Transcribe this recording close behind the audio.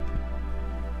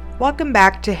Welcome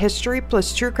back to History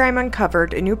plus True Crime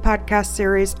Uncovered, a new podcast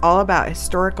series all about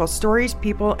historical stories,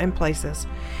 people, and places.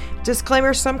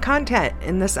 Disclaimer: some content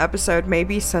in this episode may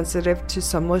be sensitive to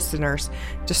some listeners.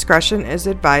 Discretion is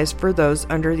advised for those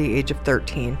under the age of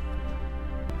 13.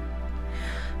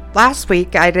 Last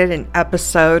week, I did an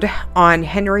episode on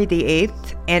Henry VIII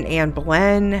and Anne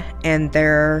Boleyn and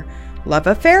their love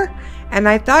affair, and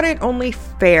I thought it only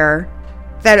fair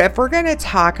that if we're going to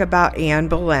talk about Anne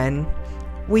Boleyn,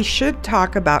 we should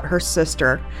talk about her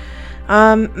sister.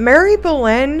 Mary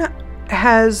Boleyn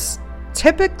has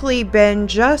typically been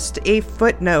just a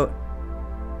footnote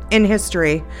in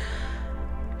history.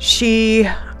 She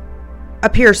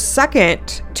appears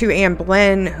second to Anne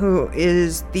Boleyn, who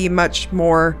is the much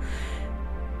more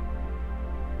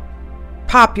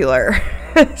popular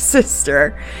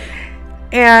sister.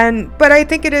 But I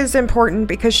think it is important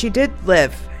because she did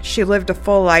live. She lived a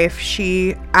full life.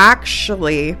 She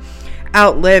actually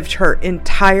outlived her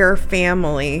entire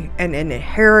family and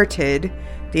inherited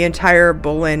the entire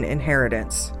Boleyn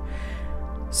inheritance.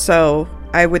 So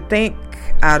I would think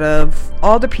out of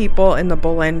all the people in the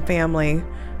Boleyn family,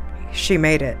 she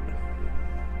made it.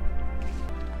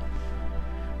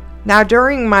 Now,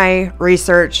 during my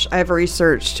research, I've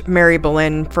researched Mary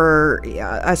Boleyn for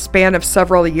a span of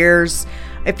several years.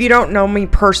 If you don't know me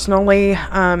personally,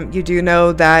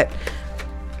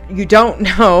 you don't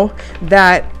know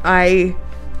that I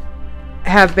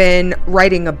have been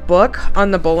writing a book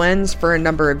on the Boleyns for a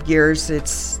number of years.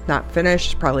 It's not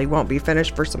finished, probably won't be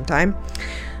finished for some time,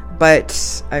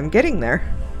 but I'm getting there.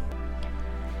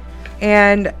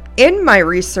 And in my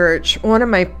research, one of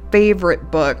my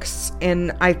favorite books,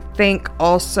 and I think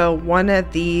also one of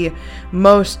the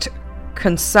most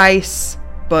concise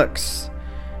books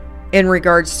in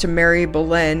regards to Mary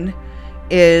Boleyn,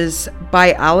 is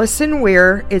by Alison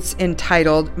Weir. It's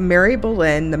entitled Mary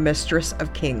Boleyn, the Mistress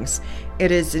of Kings.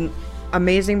 It is an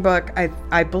amazing book.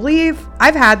 I believe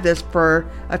I've had this for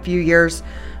a few years.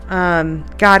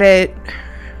 Got it,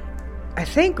 I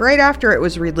think, right after it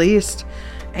was released.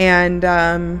 And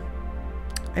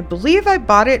I believe I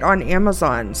bought it on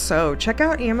Amazon. So check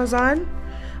out Amazon.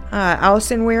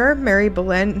 Alison Weir, Mary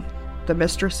Boleyn, the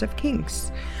Mistress of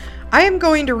Kings. I am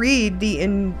going to read the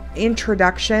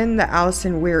introduction that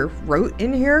Alison Weir wrote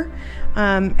in here,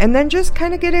 and then just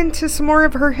kind of get into some more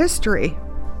of her history.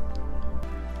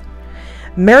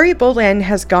 Mary Boleyn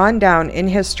has gone down in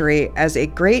history as a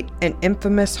great and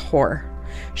infamous whore.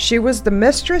 She was the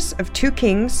mistress of two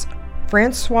kings,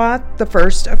 Francois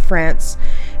I of France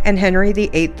and Henry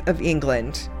VIII of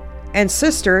England, and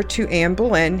sister to Anne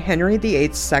Boleyn, Henry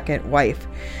VIII's second wife.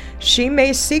 She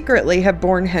may secretly have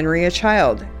borne Henry a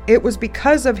child. It was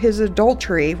because of his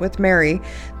adultery with Mary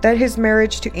that his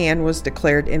marriage to Anne was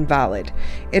declared invalid.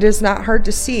 It is not hard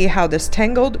to see how this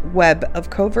tangled web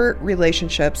of covert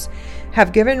relationships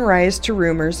have given rise to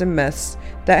rumors and myths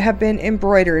that have been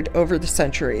embroidered over the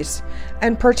centuries,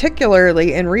 and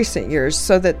particularly in recent years,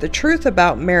 so that the truth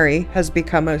about Mary has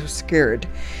become obscured.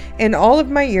 In all of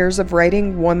my years of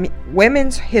writing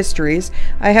women's histories,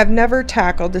 I have never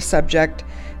tackled a subject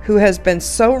who has been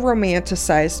so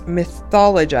romanticized,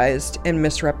 mythologized, and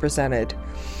misrepresented.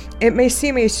 It may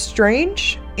seem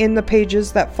strange in the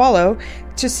pages that follow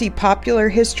to see popular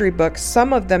history books,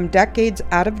 some of them decades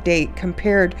out of date,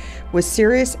 compared with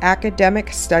serious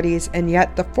academic studies, and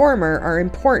yet the former are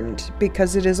important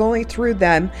because it is only through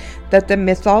them that the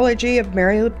mythology of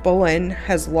Mary Boleyn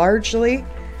has largely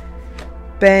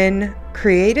been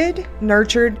created,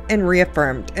 nurtured, and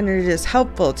reaffirmed, and it is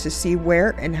helpful to see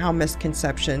where and how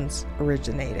misconceptions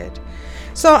originated.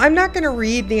 So I'm not going to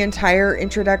read the entire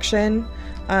introduction.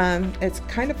 It's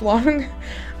kind of long,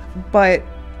 but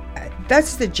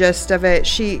that's the gist of it.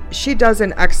 She does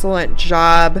an excellent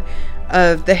job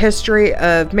of the history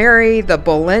of Mary, the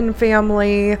Boleyn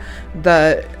family,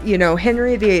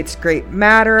 Henry VIII's great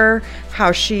matter,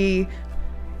 how she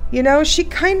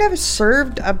kind of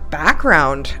served a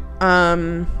background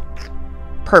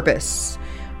purpose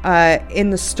in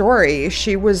the story.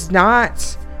 She was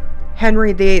not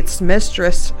Henry VIII's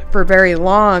mistress for very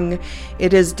long.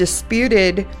 It is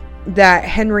disputed that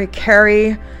Henry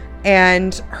Carey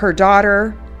and her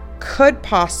daughter could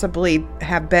possibly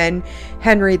have been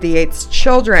Henry VIII's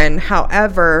children.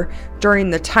 However, during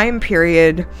the time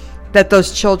period that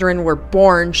those children were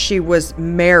born, she was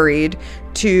married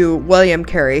to William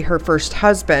Carey, her first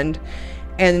husband.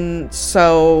 And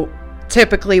so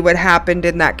typically what happened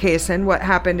in that case, and what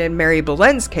happened in Mary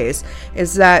Boleyn's case,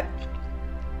 is that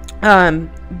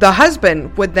the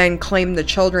husband would then claim the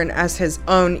children as his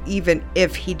own, even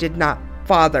if he did not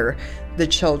father the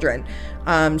children.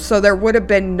 So there would have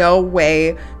been no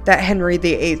way that Henry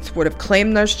VIII would have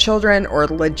claimed those children or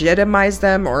legitimized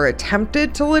them or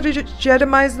attempted to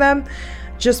legitimize them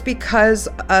just because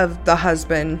of the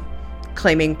husband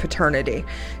claiming paternity.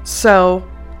 So,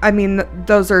 I mean,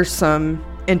 those are some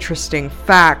interesting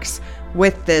facts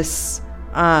with this.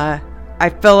 I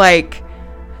feel like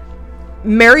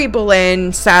Mary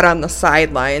Boleyn sat on the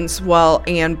sidelines while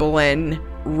Anne Boleyn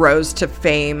rose to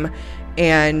fame,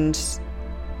 and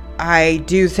I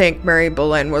do think Mary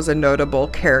Boleyn was a notable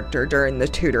character during the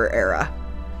Tudor era.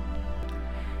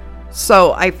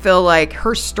 So I feel like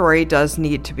her story does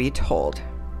need to be told.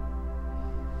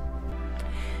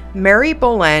 Mary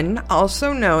Boleyn,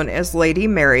 also known as Lady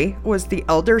Mary, was the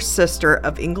elder sister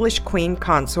of English Queen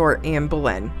Consort Anne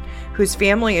Boleyn, whose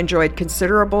family enjoyed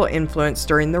considerable influence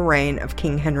during the reign of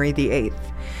King Henry VIII.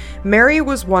 Mary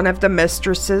was one of the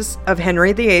mistresses of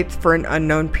Henry VIII for an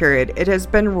unknown period. It has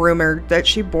been rumored that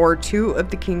she bore 2 of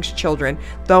the king's children,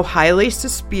 though highly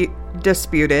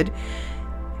disputed,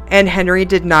 and Henry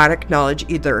did not acknowledge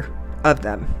either of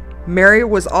them. Mary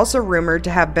was also rumored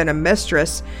to have been a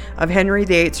mistress of Henry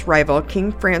VIII's rival,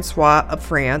 King Francois of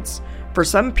France, for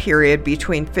some period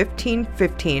between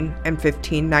 1515 and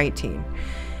 1519.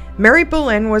 Mary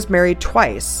Boleyn was married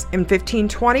twice, in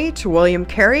 1520 to William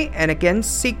Carey and again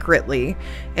secretly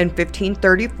in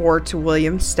 1534 to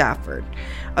William Stafford,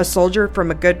 a soldier from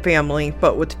a good family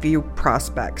but with few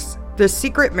prospects. This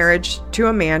secret marriage to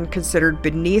a man considered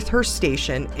beneath her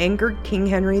station angered King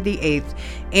Henry VIII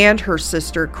and her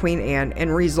sister Queen Anne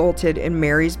and resulted in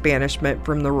Mary's banishment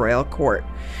from the royal court.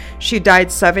 She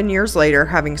died 7 years later,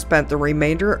 having spent the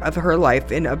remainder of her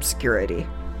life in obscurity.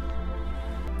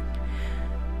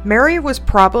 Mary was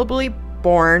probably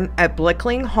born at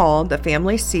Blickling Hall, the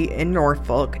family seat in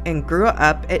Norfolk, and grew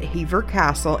up at Hever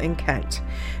Castle in Kent.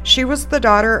 She was the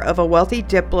daughter of a wealthy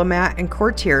diplomat and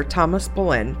courtier, Thomas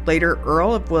Boleyn, later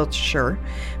Earl of Wiltshire,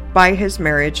 by his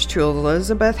marriage to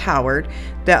Elizabeth Howard,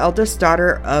 the eldest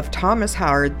daughter of Thomas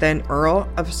Howard, then Earl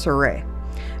of Surrey,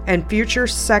 and future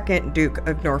second Duke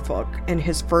of Norfolk, and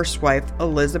his first wife,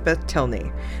 Elizabeth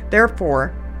Tilney.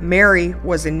 Therefore, Mary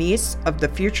was a niece of the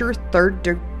future third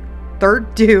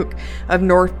Duke of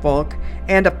Norfolk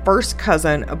and a first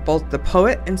cousin of both the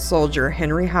poet and soldier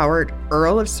Henry Howard,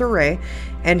 Earl of Surrey,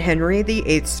 and Henry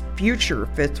VIII's future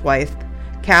fifth wife,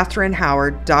 Catherine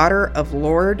Howard, daughter of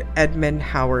Lord Edmund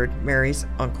Howard, Mary's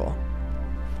uncle.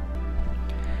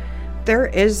 There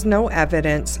is no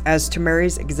evidence as to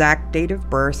Mary's exact date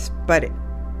of birth, but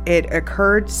it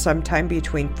occurred sometime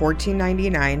between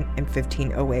 1499 and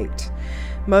 1508.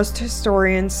 Most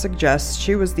historians suggest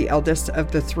she was the eldest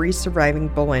of the 3 surviving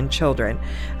Boleyn children.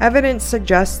 Evidence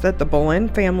suggests that the Boleyn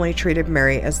family treated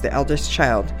Mary as the eldest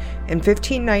child. In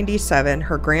 1597,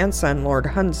 her grandson, Lord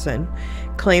Hudson,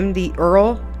 claimed the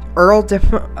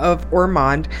earldom of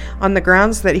Ormond on the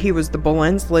grounds that he was the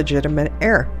Boleyn's legitimate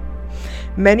heir.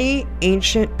 Many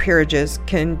ancient peerages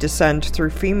can descend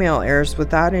through female heirs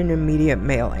without an immediate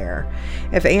male heir.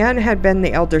 If Anne had been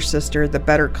the elder sister, the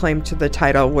better claim to the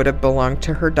title would have belonged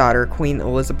to her daughter, Queen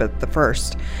Elizabeth I.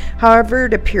 However,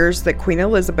 it appears that Queen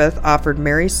Elizabeth offered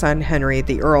Mary's son Henry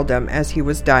the earldom as he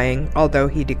was dying, although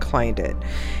he declined it.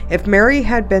 If Mary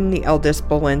had been the eldest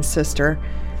Boleyn sister,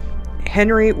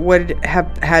 Henry would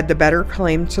have had the better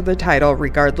claim to the title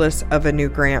regardless of a new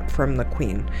grant from the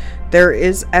Queen. There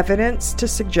is evidence to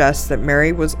suggest that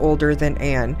Mary was older than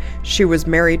Anne. She was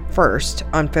married first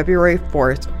on February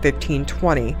 4th,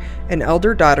 1520, an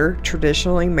elder daughter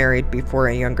traditionally married before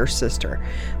a younger sister.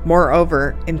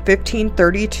 Moreover, in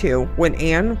 1532, when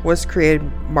Anne was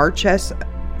created Marquess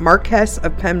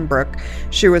of Pembroke,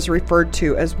 she was referred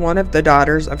to as one of the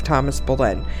daughters of Thomas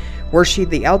Boleyn. Were she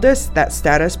the eldest, that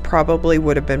status probably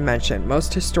would have been mentioned.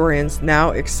 Most historians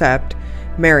now accept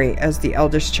Mary as the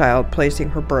eldest child, placing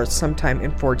her birth sometime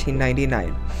in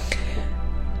 1499.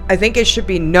 I think it should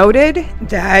be noted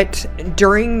that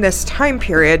during this time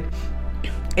period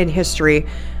in history,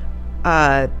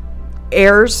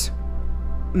 heirs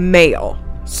male,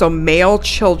 so male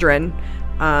children,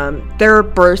 their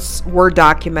births were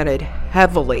documented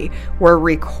heavily, were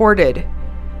recorded.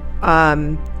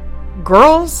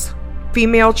 Girls,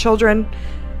 female children,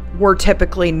 were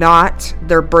typically not.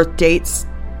 Their birth dates,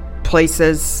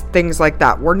 places, things like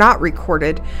that were not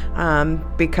recorded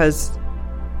because,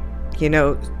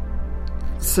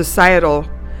 societal,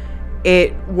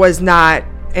 it was not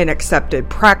an accepted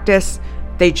practice.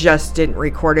 They just didn't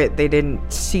record it. They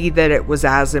didn't see that it was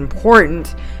as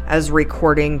important as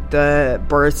recording the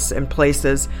births and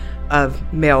places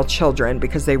of male children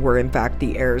because they were in fact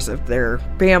the heirs of their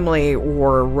family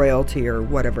or royalty or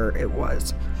whatever it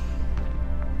was.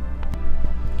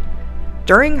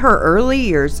 During her early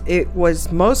years, it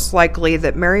was most likely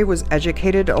that Mary was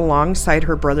educated alongside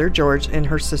her brother George and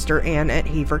her sister Anne at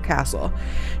Hever Castle.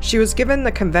 She was given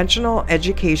the conventional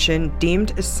education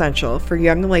deemed essential for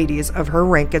young ladies of her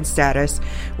rank and status,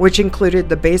 which included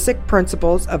the basic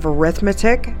principles of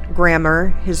arithmetic, grammar,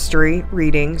 history,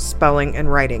 reading, spelling,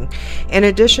 and writing. In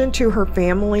addition to her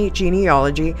family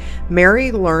genealogy,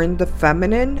 Mary learned the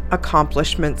feminine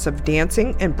accomplishments of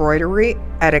dancing, embroidery,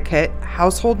 etiquette,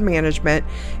 household management,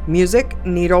 music,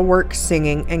 needlework,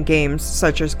 singing, and games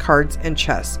such as cards and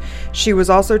chess. She was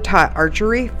also taught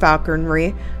archery,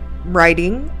 falconry,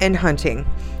 riding, and hunting.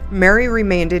 Mary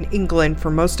remained in England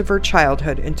for most of her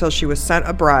childhood until she was sent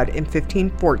abroad in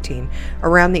 1514,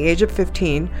 around the age of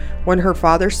 15, when her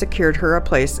father secured her a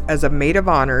place as a maid of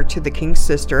honor to the king's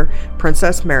sister,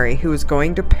 Princess Mary, who was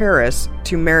going to Paris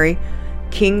to marry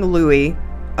King Louis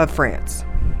of France.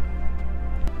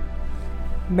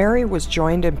 Mary was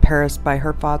joined in Paris by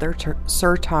her father,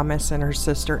 Sir Thomas, and her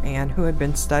sister Anne, who had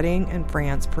been studying in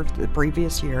France for the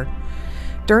previous year.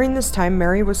 During this time,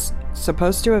 Mary was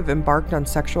supposed to have embarked on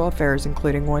sexual affairs,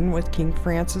 including one with King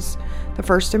Francis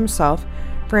I himself,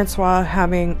 Francois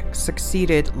having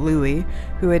succeeded Louis,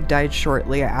 who had died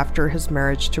shortly after his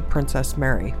marriage to Princess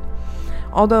Mary.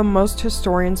 Although most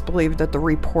historians believe that the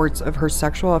reports of her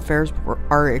sexual affairs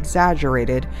are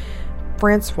exaggerated,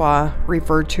 Francois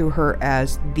referred to her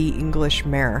as the English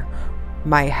mare,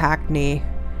 my hackney,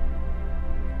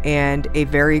 and a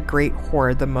very great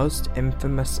whore, the most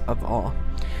infamous of all.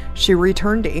 She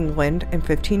returned to England in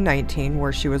 1519,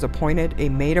 where she was appointed a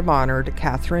maid of honor to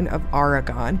Catherine of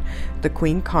Aragon, the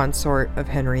queen consort of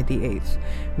Henry VIII.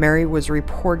 Mary was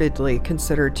reportedly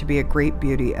considered to be a great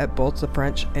beauty at both the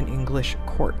French and English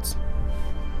courts.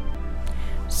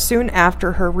 Soon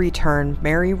after her return,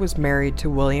 Mary was married to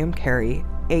William Carey,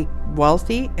 a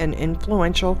wealthy and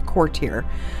influential courtier.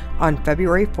 On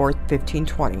February 4,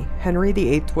 1520, Henry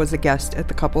VIII was a guest at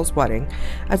the couple's wedding.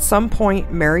 At some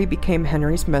point, Mary became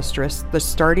Henry's mistress. The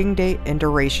starting date and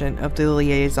duration of the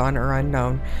liaison are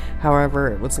unknown.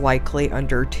 However, it was likely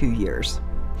under 2 years.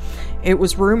 It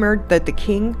was rumored that the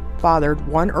king fathered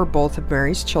one or both of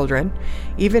Mary's children.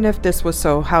 Even if this was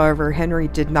so, however, Henry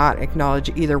did not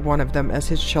acknowledge either one of them as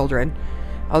his children,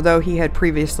 although he had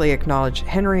previously acknowledged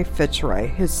Henry Fitzroy,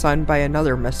 his son by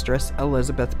another mistress,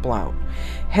 Elizabeth Blount.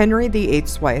 Henry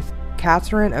VIII's wife,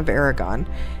 Catherine of Aragon,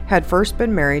 had first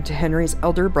been married to Henry's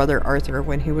elder brother Arthur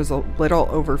when he was a little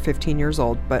over 15 years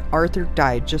old, but Arthur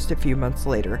died just a few months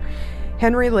later.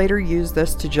 Henry later used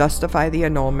this to justify the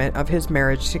annulment of his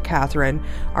marriage to Catherine,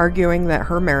 arguing that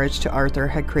her marriage to Arthur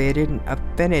had created an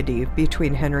affinity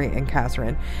between Henry and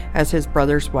Catherine. As his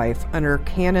brother's wife, under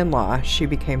canon law, she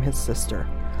became his sister.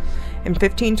 In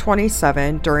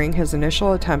 1527, during his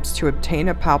initial attempts to obtain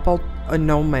a papal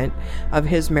annulment of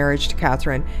his marriage to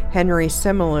Catherine, Henry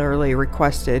similarly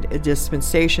requested a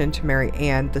dispensation to marry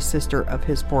Anne, the sister of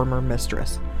his former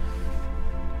mistress.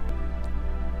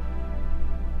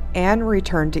 Anne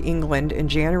returned to England in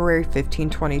January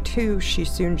 1522. She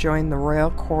soon joined the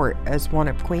royal court as one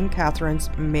of Queen Catherine's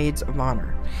maids of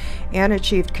honor. Anne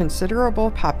achieved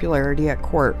considerable popularity at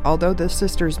court, although the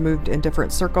sisters moved in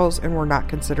different circles and were not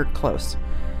considered close.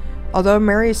 Although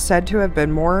Mary is said to have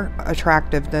been more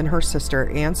attractive than her sister,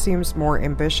 Anne seems more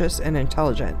ambitious and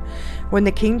intelligent. When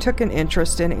the king took an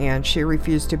interest in Anne, she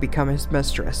refused to become his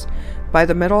mistress. By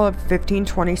the middle of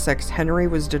 1526, Henry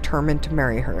was determined to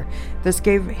marry her. This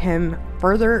gave him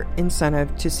further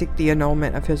incentive to seek the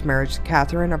annulment of his marriage to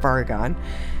Catherine of Aragon.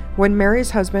 When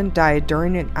Mary's husband died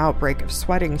during an outbreak of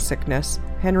sweating sickness,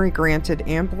 Henry granted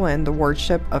Anne Boleyn the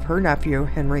wardship of her nephew,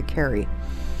 Henry Carey.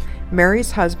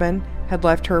 Mary's husband had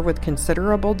left her with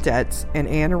considerable debts, and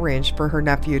Anne arranged for her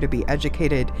nephew to be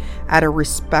educated at a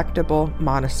respectable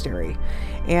monastery.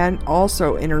 Anne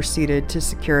also interceded to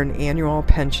secure an annual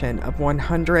pension of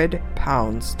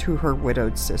 £100 to her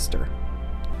widowed sister.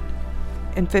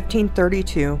 In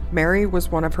 1532, Mary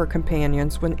was one of her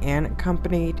companions when Anne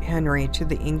accompanied Henry to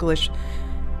the English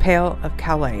Pale of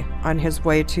Calais on his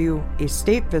way to a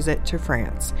state visit to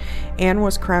France. Anne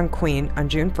was crowned queen on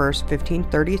June 1,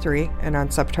 1533, and on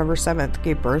September 7th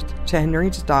gave birth to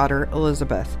Henry's daughter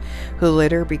Elizabeth, who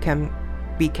later became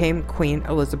Queen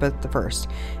Elizabeth I.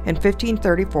 In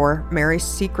 1534, Mary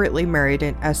secretly married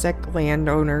an Essex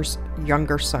landowner's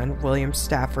younger son, William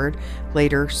Stafford,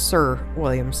 later Sir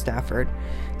William Stafford.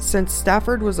 Since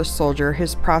Stafford was a soldier,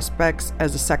 his prospects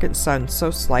as a second son so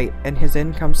slight and his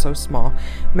income so small,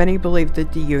 many believed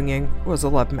that the union was a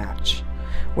love match.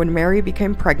 When Mary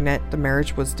became pregnant, the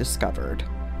marriage was discovered.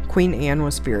 Queen Anne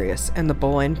was furious, and the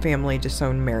Boleyn family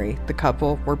disowned Mary. The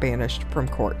couple were banished from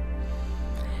court.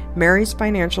 Mary's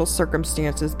financial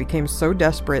circumstances became so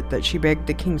desperate that she begged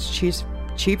the king's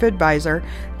chief advisor,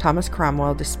 Thomas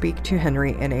Cromwell, to speak to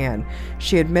Henry and Anne.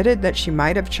 She admitted that she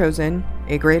might have chosen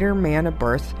a greater man of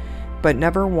birth, but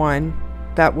never one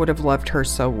that would have loved her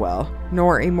so well,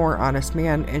 nor a more honest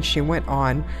man, and she went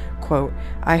on, quote,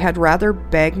 "I had rather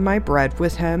beg my bread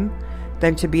with him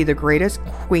than to be the greatest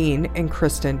queen in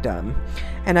Christendom,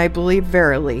 and I believe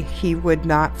verily he would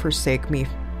not forsake me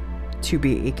to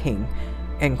be a king,"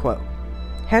 end quote.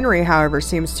 Henry, however,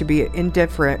 seems to be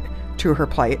indifferent to her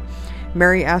plight.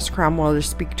 Mary asked Cromwell to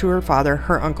speak to her father,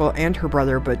 her uncle, and her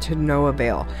brother, but to no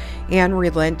avail. Anne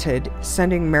relented,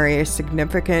 sending Mary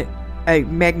a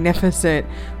magnificent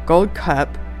gold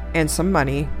cup and some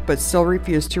money, but still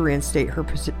refused to reinstate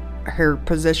her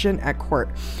position at court.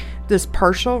 This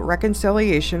partial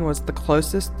reconciliation was the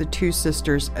closest the two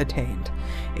sisters attained.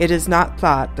 It is not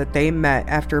thought that they met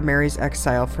after Mary's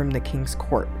exile from the king's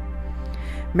court.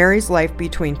 Mary's life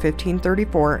between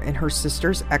 1534 and her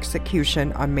sister's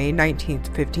execution on May 19,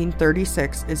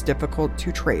 1536 is difficult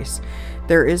to trace.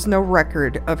 There is no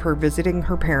record of her visiting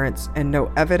her parents and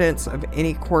no evidence of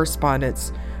any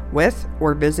correspondence with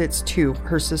or visits to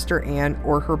her sister Anne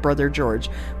or her brother George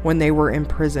when they were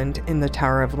imprisoned in the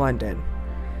Tower of London.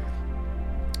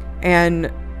 And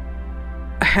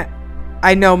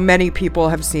I know many people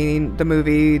have seen the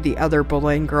movie The Other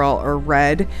Boleyn Girl or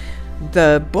read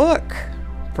the book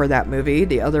for that movie,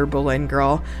 The Other Boleyn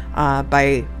Girl,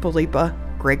 by Philippa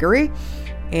Gregory,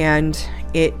 and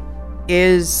it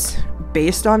is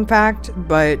based on fact,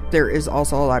 but there is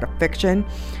also a lot of fiction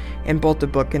in both the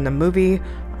book and the movie.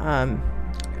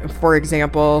 For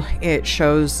example, it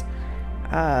shows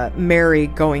Mary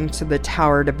going to the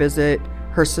tower to visit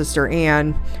her sister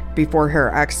Anne before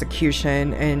her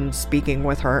execution and speaking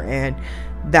with her, and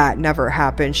that never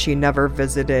happened. She never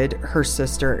visited her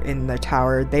sister in the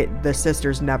tower. The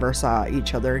sisters never saw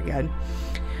each other again.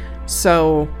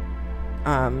 So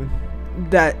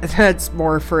that's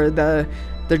more for the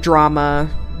drama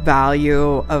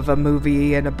value of a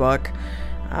movie and a book.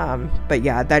 But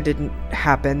yeah, that didn't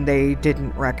happen. They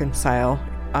didn't reconcile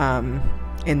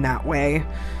in that way.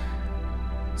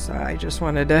 So I just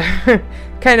wanted to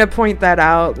kind of point that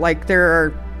out. Like, there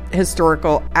are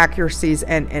historical accuracies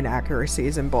and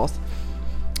inaccuracies in both.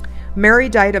 Mary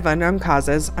died of unknown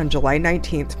causes on July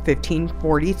 19th,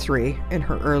 1543, in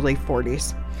her early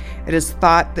 40s. It is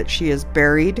thought that she is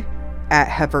buried at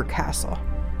Hever Castle.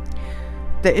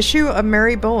 The issue of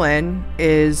Mary Boleyn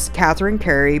is Catherine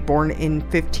Carey, born in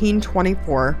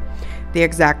 1524. The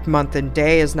exact month and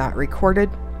day is not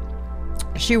recorded.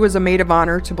 She was a maid of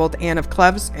honor to both Anne of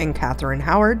Cleves and Catherine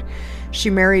Howard. She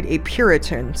married a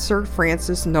Puritan, Sir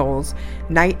Francis Knowles,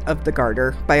 Knight of the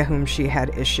Garter, by whom she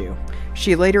had issue.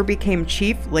 She later became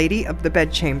Chief Lady of the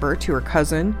Bedchamber to her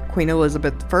cousin, Queen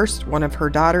Elizabeth I. One of her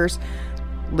daughters,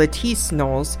 Lettice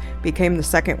Knowles, became the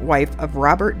second wife of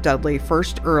Robert Dudley,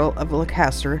 1st Earl of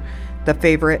Leicester, the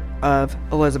favorite of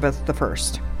Elizabeth I.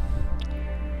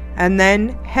 And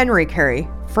then Henry Carey,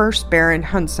 1st Baron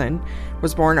Hunson,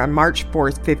 was born on March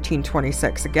 4th,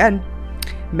 1526. Again,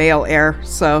 male heir,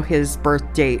 so his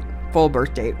full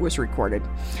birth date was recorded.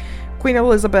 Queen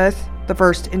Elizabeth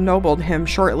I ennobled him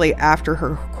shortly after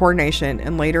her coronation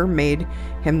and later made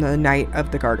him the Knight of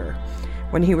the Garter.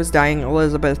 When he was dying,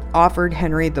 Elizabeth offered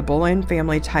Henry the Boleyn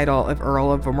family title of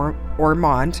Earl of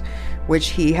Ormond, which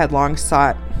he had long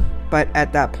sought, but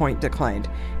at that point declined.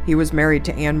 He was married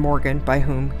to Anne Morgan, by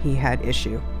whom he had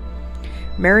issue.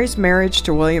 Mary's marriage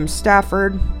to William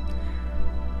Stafford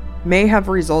may have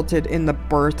resulted in the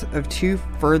birth of 2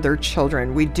 further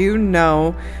children. We do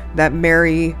know that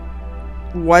Mary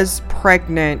was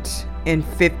pregnant in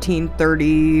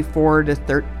 1534 to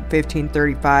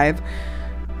 1535,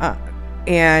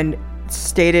 and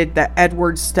stated that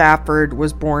Edward Stafford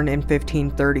was born in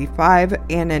 1535,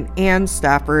 and an Anne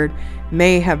Stafford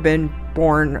may have been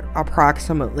born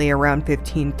approximately around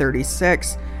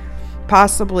 1536,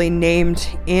 possibly named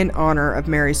in honor of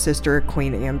Mary's sister,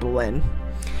 Queen Anne Boleyn.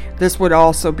 This would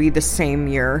also be the same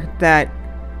year that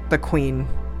the Queen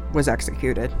was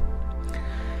executed.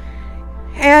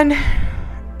 And,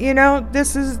 you know,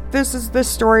 this is the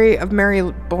story of Mary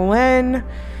Boleyn.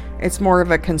 It's more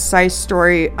of a concise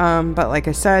story, but like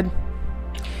I said,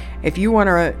 if you want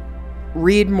to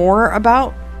read more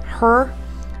about her,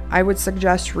 I would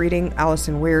suggest reading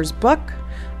Alison Weir's book.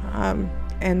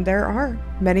 And there are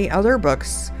many other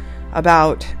books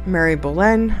about Mary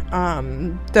Boleyn.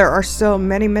 There are still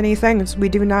many, many things we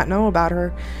do not know about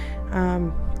her.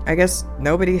 I guess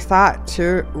nobody thought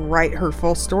to write her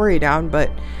full story down, but,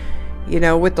 you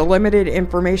know, with the limited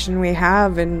information we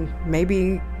have, and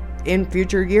maybe in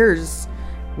future years,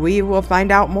 we will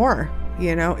find out more.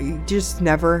 You just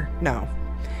never know.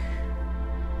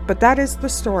 But that is the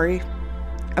story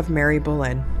of Mary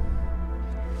Boleyn.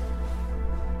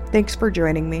 Thanks for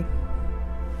joining me.